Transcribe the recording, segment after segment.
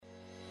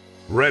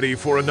Ready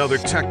for another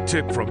tech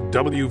tip from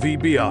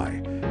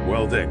WVBI?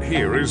 Well then,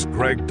 here is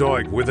Greg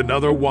Doig with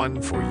another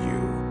one for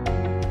you.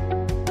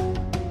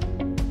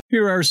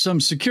 Here are some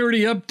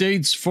security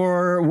updates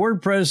for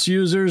WordPress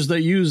users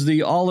that use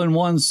the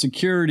all-in-one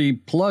security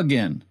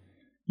plugin.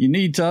 You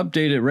need to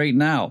update it right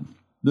now.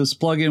 This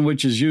plugin,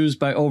 which is used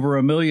by over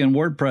 1 million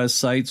WordPress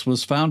sites,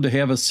 was found to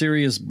have a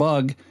serious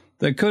bug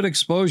that could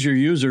expose your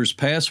users'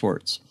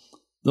 passwords.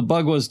 The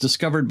bug was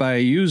discovered by a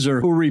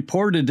user who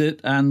reported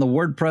it on the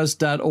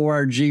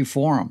WordPress.org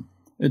forum.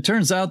 It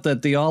turns out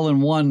that the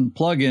all-in-one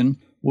plugin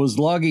was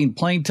logging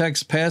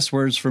plaintext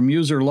passwords from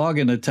user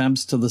login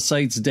attempts to the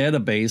site's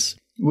database,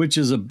 which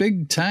is a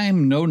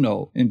big-time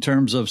no-no in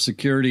terms of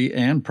security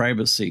and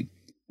privacy.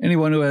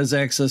 Anyone who has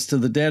access to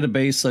the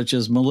database, such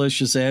as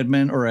malicious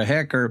admin or a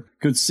hacker,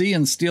 could see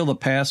and steal the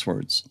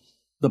passwords.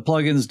 The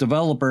plugin's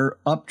developer,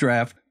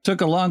 Updraft,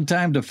 took a long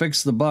time to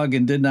fix the bug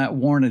and did not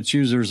warn its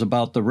users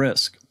about the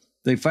risk.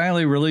 They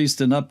finally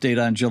released an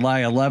update on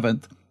July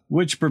 11th,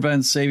 which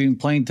prevents saving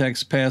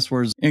plaintext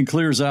passwords and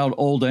clears out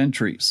old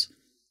entries.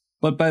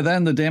 But by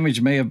then, the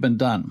damage may have been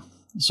done.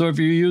 So if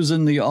you're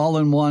using the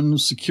all-in-one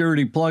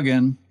security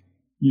plugin,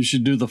 you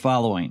should do the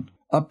following.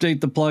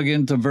 Update the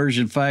plugin to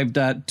version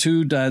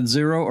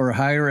 5.2.0 or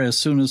higher as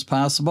soon as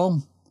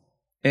possible.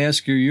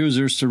 Ask your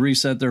users to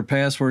reset their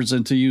passwords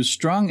and to use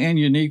strong and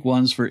unique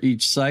ones for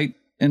each site.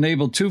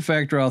 Enable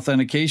two-factor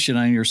authentication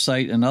on your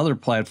site and other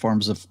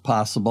platforms if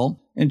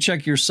possible. And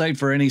check your site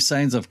for any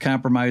signs of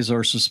compromise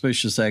or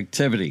suspicious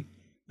activity.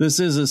 This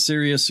is a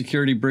serious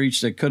security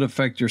breach that could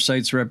affect your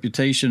site's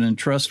reputation and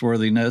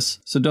trustworthiness,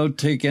 so don't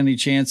take any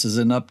chances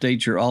and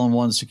update your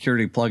all-in-one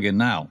security plugin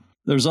now.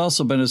 There's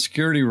also been a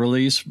security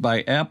release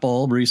by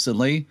Apple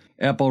recently.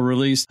 Apple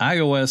released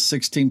iOS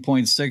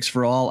 16.6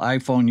 for all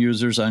iPhone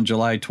users on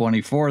July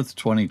 24th,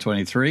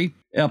 2023.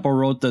 Apple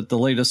wrote that the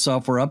latest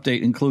software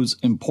update includes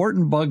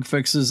important bug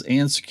fixes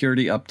and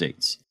security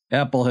updates.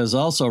 Apple has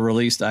also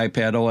released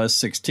iPadOS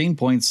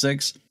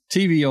 16.6,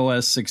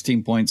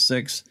 tvOS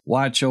 16.6,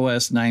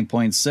 watchOS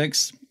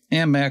 9.6,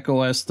 and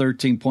macOS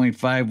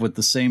 13.5 with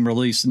the same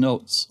release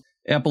notes.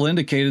 Apple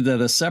indicated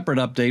that a separate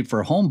update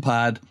for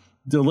HomePod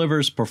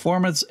delivers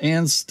performance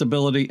and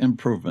stability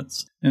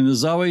improvements. And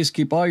as always,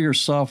 keep all your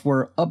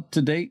software up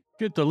to date.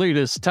 Get the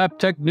latest top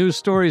tech news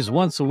stories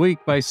once a week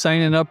by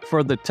signing up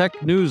for the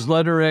tech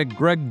newsletter at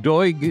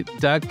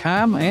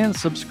gregdoig.com and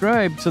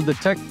subscribe to the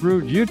Tech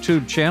Root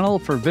YouTube channel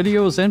for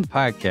videos and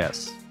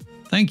podcasts.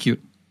 Thank you.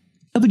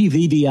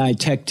 WVBI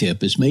Tech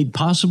Tip is made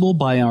possible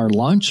by our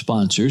launch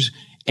sponsors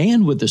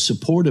and with the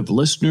support of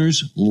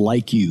listeners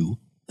like you.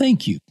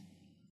 Thank you.